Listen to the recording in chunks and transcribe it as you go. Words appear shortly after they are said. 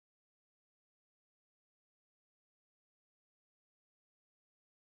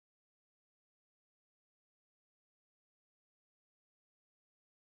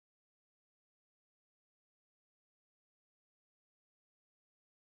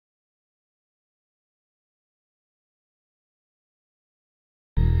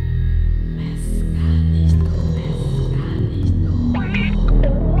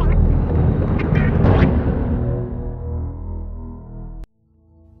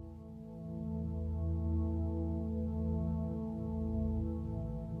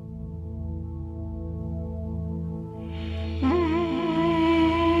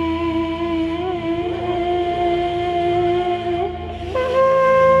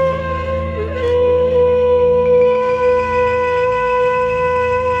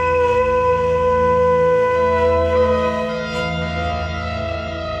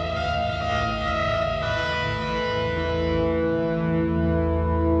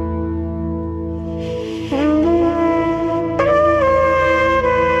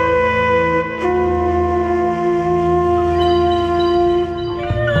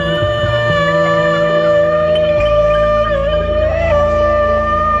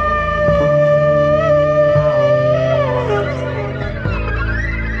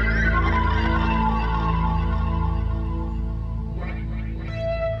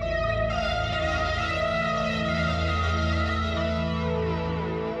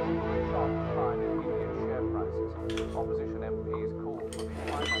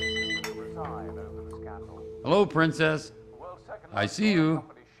Hello, Princess. I see you.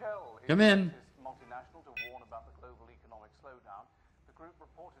 Come in. Multinational to warn about the global economic slowdown. The group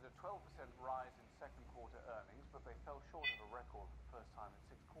reported a 12% rise in second quarter earnings, but they fell short of a record for the first time in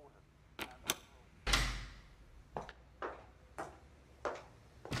 6 quarters.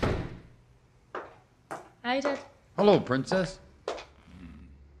 Hi, Dad. Hello, Princess.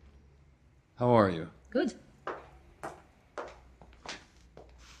 How are you? Good.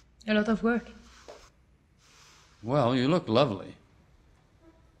 A lot of work. Well, you look lovely.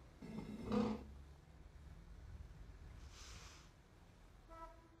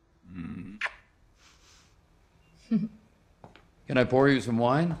 Can I pour you some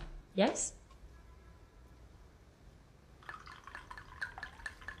wine? Yes?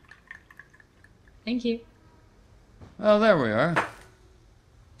 Thank you. Well, there we are.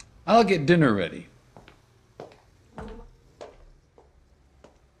 I'll get dinner ready.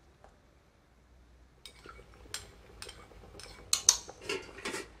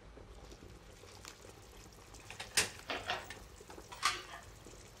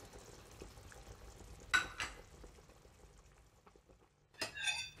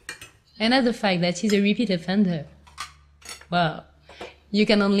 And at the fact that he's a repeat offender. Well, you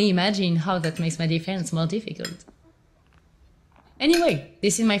can only imagine how that makes my defense more difficult. Anyway,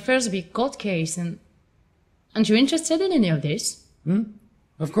 this is my first big court case, and aren't you interested in any of this?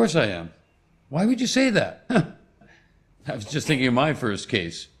 Of course I am. Why would you say that? I was just thinking of my first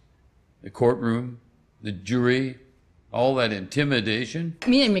case. The courtroom, the jury, all that intimidation.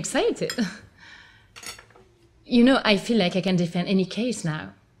 Me, I'm excited. You know, I feel like I can defend any case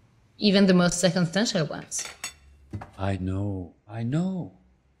now. Even the most circumstantial ones. I know. I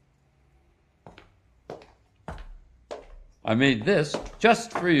made this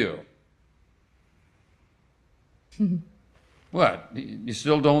just for you. What? You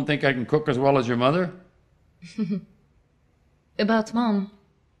still don't think I can cook as well as your mother? About Mom,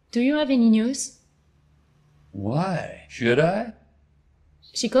 do you have any news? Why? Should I?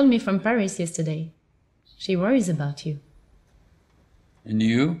 She called me from Paris yesterday. She worries about you. And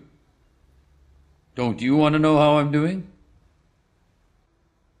you? Don't you want to know how I'm doing?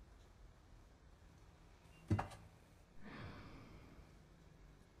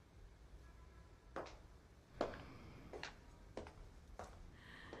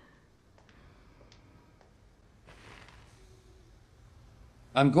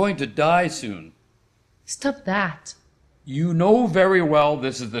 I'm going to die soon. Stop that. You know very well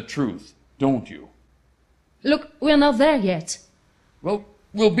this is the truth, don't you? Look, we're not there yet. Well,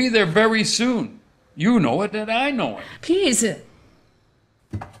 we'll be there very soon. You know it and I know it. Please. It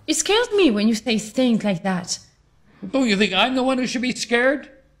scares me when you say things like that. Don't you think I'm the one who should be scared?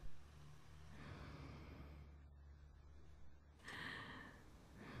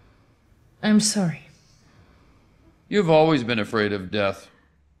 I'm sorry. You've always been afraid of death.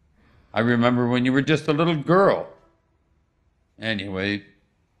 I remember when you were just a little girl. Anyway,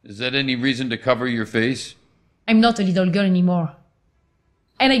 is that any reason to cover your face? I'm not a little girl anymore.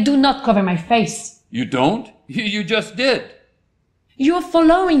 And I do not cover my face. You don't? You just did. You are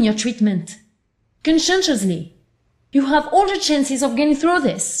following your treatment. Conscientiously. You have all the chances of getting through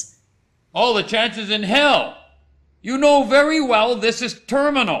this. All the chances in hell. You know very well this is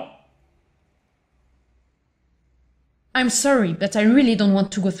terminal. I'm sorry, but I really don't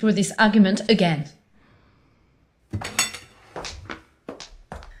want to go through this argument again.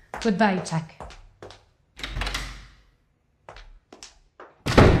 Goodbye, Jack.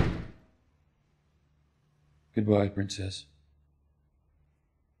 Goodbye, Princess.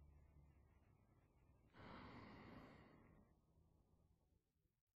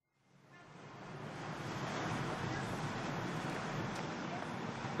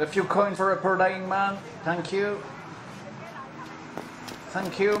 A few coins for a poor dying man. Thank you.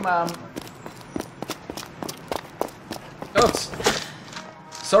 Thank you, ma'am. Oops.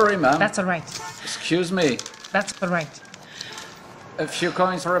 Sorry, ma'am. That's all right. Excuse me. That's all right. A few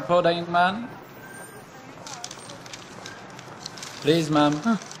coins for a poor dying man. Please, ma'am.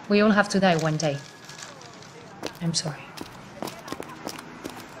 Oh, we all have to die one day. I'm sorry.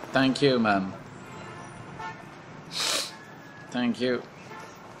 Thank you, ma'am. Thank you.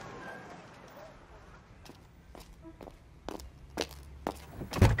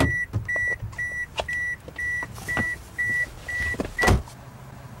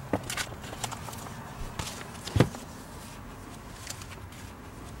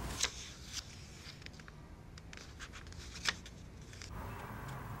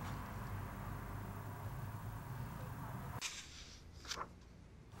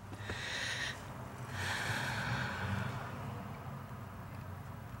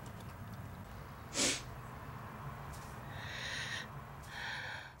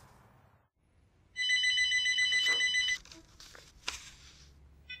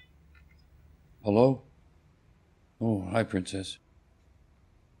 Hello? Oh, hi, Princess.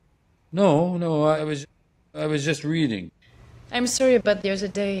 No, I was just reading. I'm sorry about the other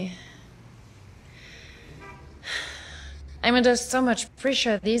day. I'm under so much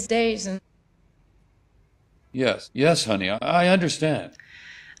pressure these days, and Yes, honey, I understand.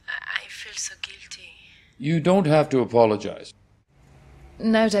 I feel so guilty. You don't have to apologize.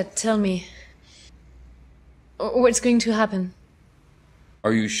 Now, Dad, tell me, what's going to happen?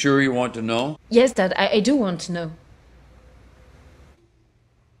 Are you sure you want to know? Yes, Dad, I do want to know.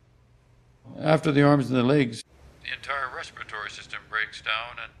 After the arms and the legs, the entire respiratory system breaks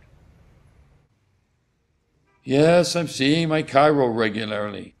down and... Yes, I'm seeing my chiro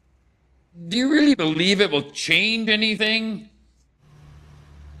regularly. Do you really believe it will change anything?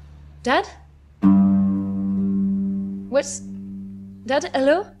 Dad? Dad,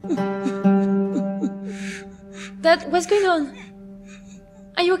 hello? Dad, what's going on?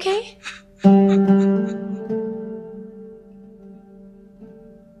 Are you okay?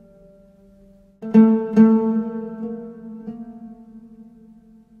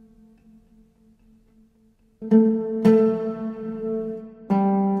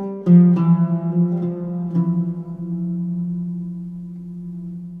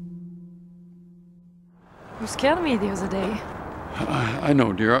 You scared me the other day. I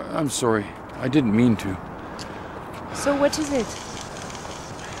know, dear. I'm sorry. I didn't mean to. So what is it?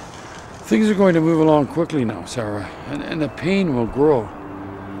 Things are going to move along quickly now, Sarah, and the pain will grow.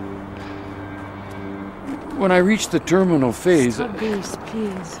 When I reach the terminal phase... Stop this,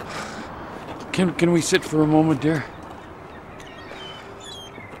 please. Can we sit for a moment, dear?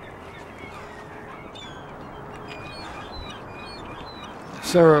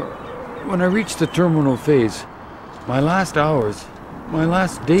 Sarah, when I reach the terminal phase, my last hours, my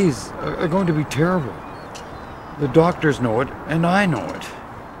last days are going to be terrible. The doctors know it, and I know it.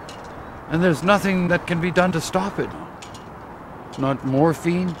 And there's nothing that can be done to stop it. Not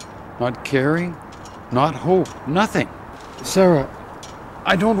morphine, not caring, not hope, nothing. Sarah,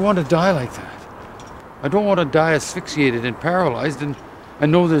 I don't want to die like that. I don't want to die asphyxiated and paralyzed and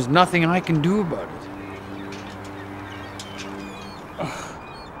know there's nothing I can do about it.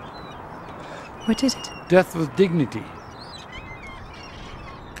 What is it? Death with dignity.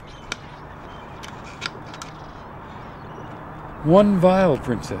 One vial,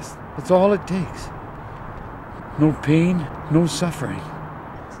 Princess. That's all it takes. No pain, no suffering.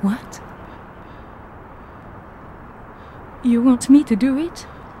 What? You want me to do it?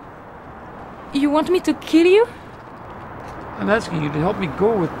 You want me to kill you? I'm asking you to help me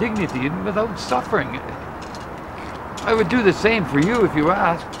go with dignity and without suffering. I would do the same for you if you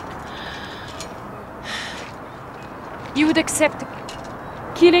asked. You would accept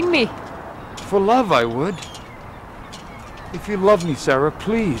killing me? For love, I would. If you love me, Sarah,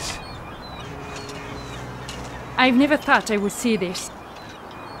 please. I've never thought I would see this.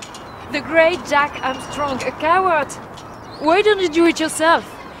 The great Jack Armstrong, a coward! Why don't you do it yourself?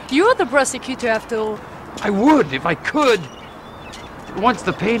 You're the prosecutor after all. I would if I could. Once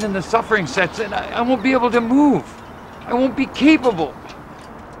the pain and the suffering sets in, I won't be able to move. I won't be capable.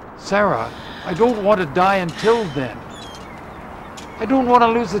 Sarah, I don't want to die until then. I don't want to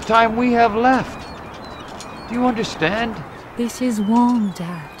lose the time we have left. Do you understand? This is wrong,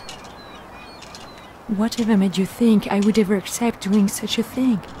 Dad. Whatever made you think I would ever accept doing such a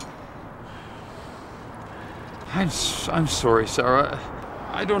thing? I'm sorry, Sarah.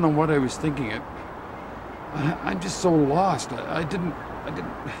 I don't know what I was thinking. I'm just so lost. I didn't...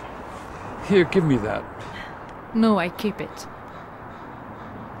 Here, give me that. No, I keep it.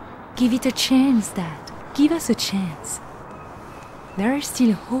 Give it a chance, Dad. Give us a chance. There is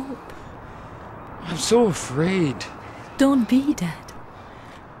still hope. I'm so afraid. Don't be, Dad.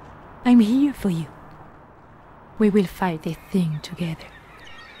 I'm here for you. We will fight this thing together.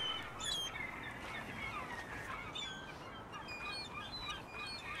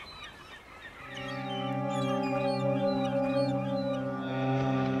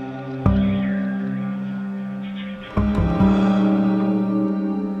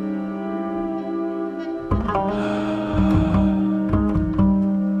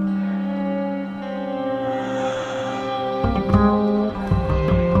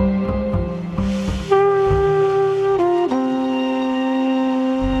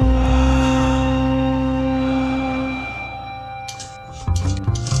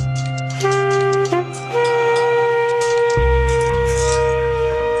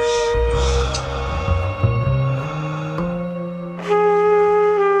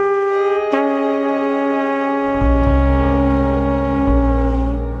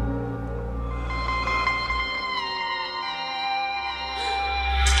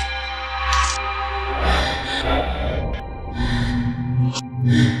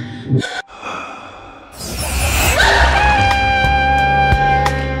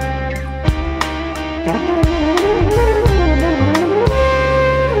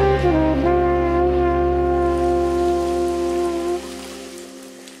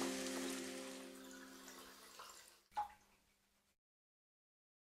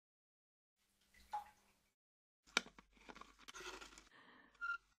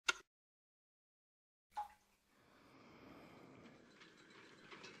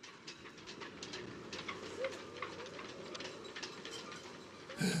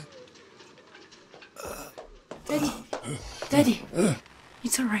 Daddy,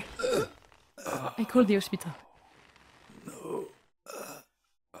 it's all right. I called the hospital. No.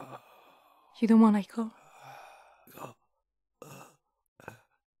 You don't want I call?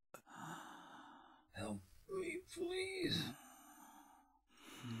 Help me, please.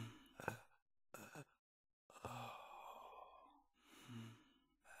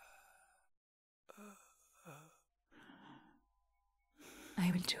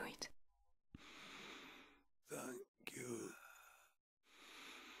 I will do it. Thank you.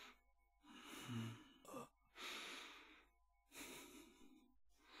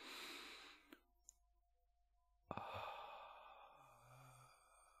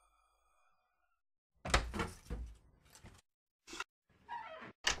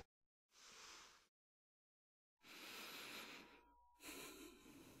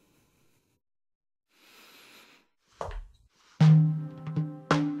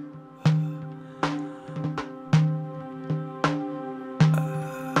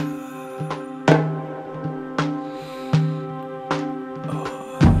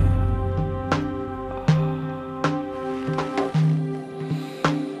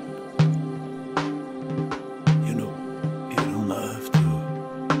 You know, you don't have to.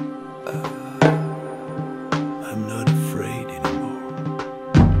 I'm not afraid anymore.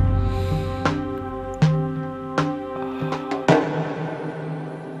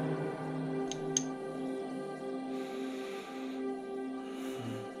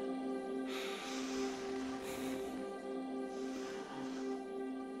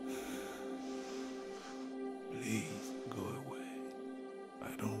 Please go away.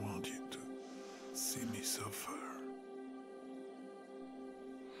 I don't want you to see me suffer.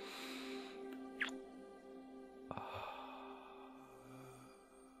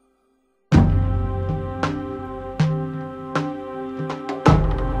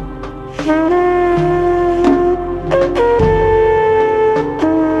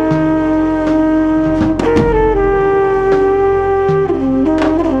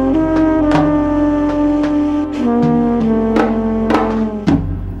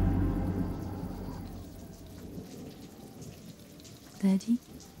 Daddy?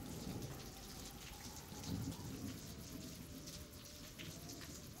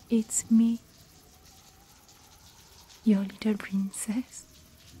 It's me, your little princess.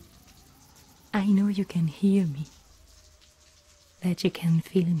 I know you can hear me, that you can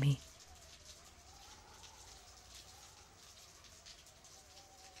feel me.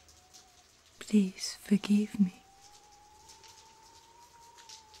 Please forgive me.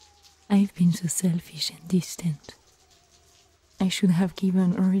 I've been so selfish and distant. I should have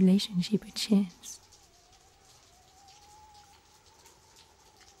given our relationship a chance.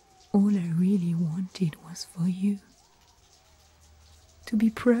 All I really wanted was for you to be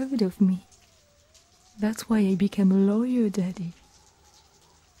proud of me. That's why I became a lawyer, Daddy.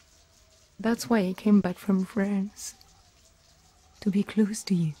 That's why I came back from France, to be close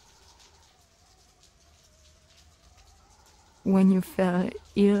to you. When you fell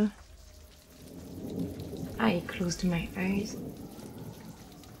ill, I closed my eyes.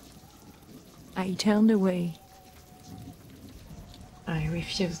 I turned away. I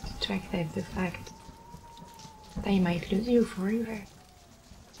refused to accept the fact that I might lose you forever.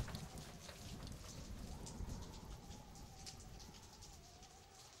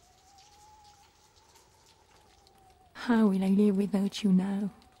 How will I live without you now?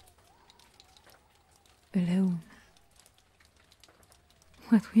 Alone.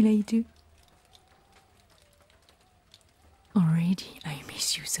 What will I do? Already I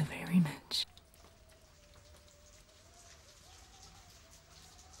miss you so very much.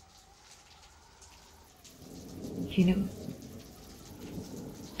 You know,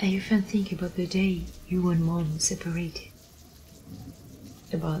 I often think about the day you and Mom separated.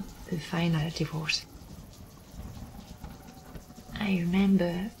 About the final divorce. I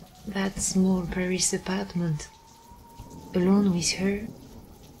remember that small Paris apartment, alone with her,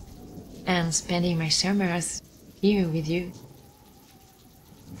 and spending my summers here with you.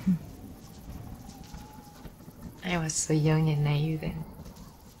 I was so young and naive then.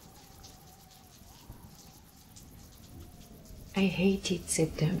 I hated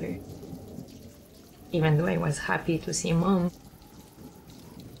September, even though I was happy to see Mom.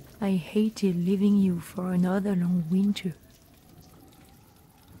 I hated leaving you for another long winter.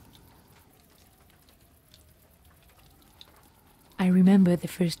 I remember the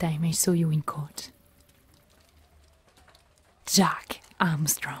first time I saw you in court. Jack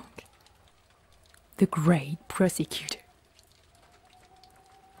Armstrong, the great prosecutor.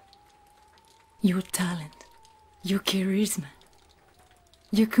 Your talent, your charisma,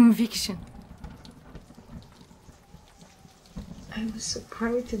 your conviction. I was so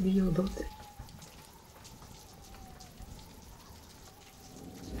proud to be your daughter.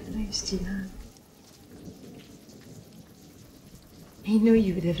 And I still am. I know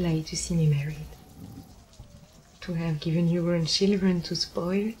you would have liked to see me married. To have given your own children to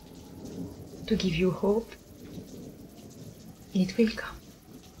spoil. To give you hope. It will come.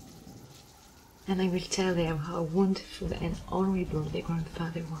 And I will tell them how wonderful and honorable their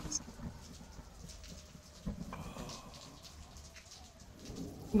grandfather was.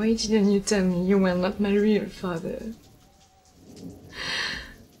 Why didn't you tell me you were not my real father?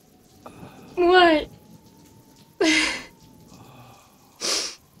 Why?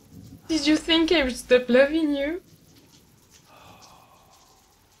 Did you think I would stop loving you?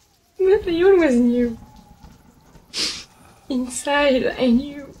 But I always knew. Inside, I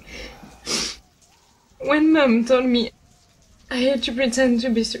knew. When Mom told me, I had to pretend to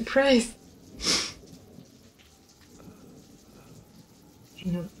be surprised.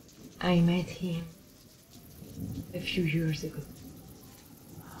 You know, I met him a few years ago.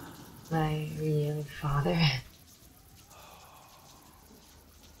 My real father.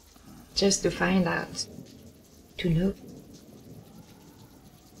 Just to find out, to know.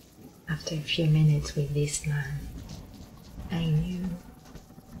 After a few minutes with this man, I knew.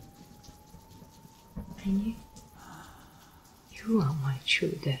 You are my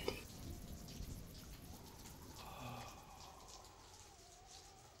true daddy.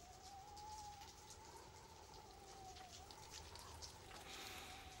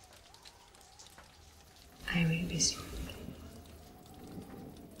 I will miss you.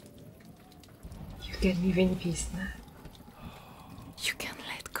 You can live in peace now. You can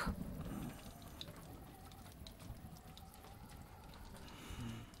let go.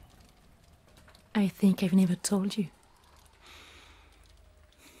 I think I've never told you.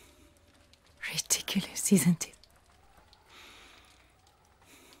 Ridiculous, isn't it?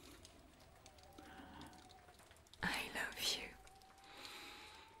 I love you.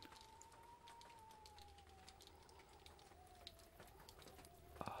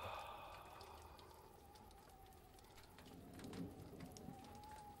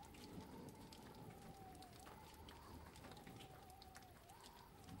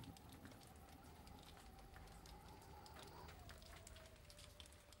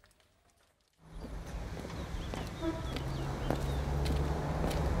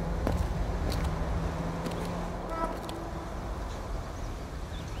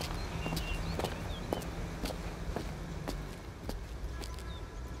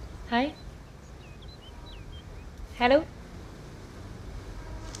 Hi. Hello.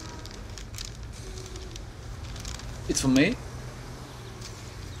 It's for me?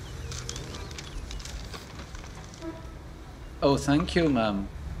 Oh, thank you, ma'am.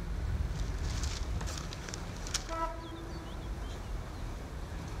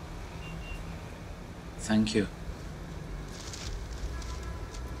 Thank you.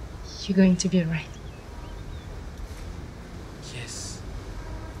 You're going to be right. Yes.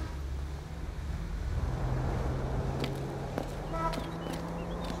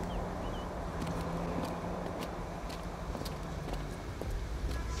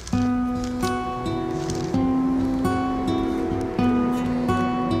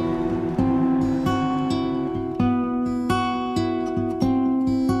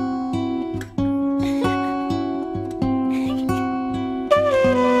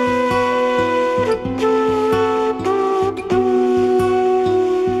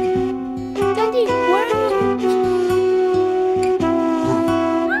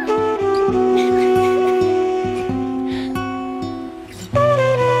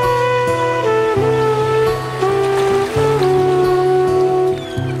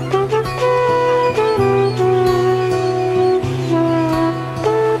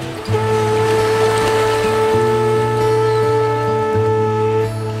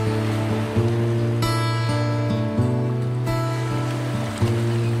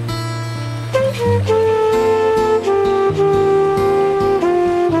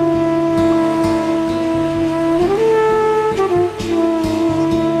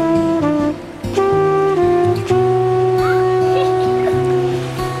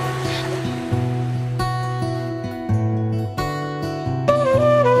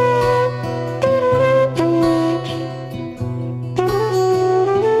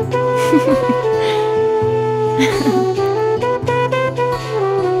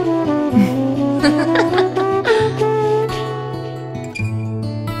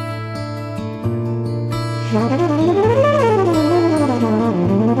 Ha ha ha ha!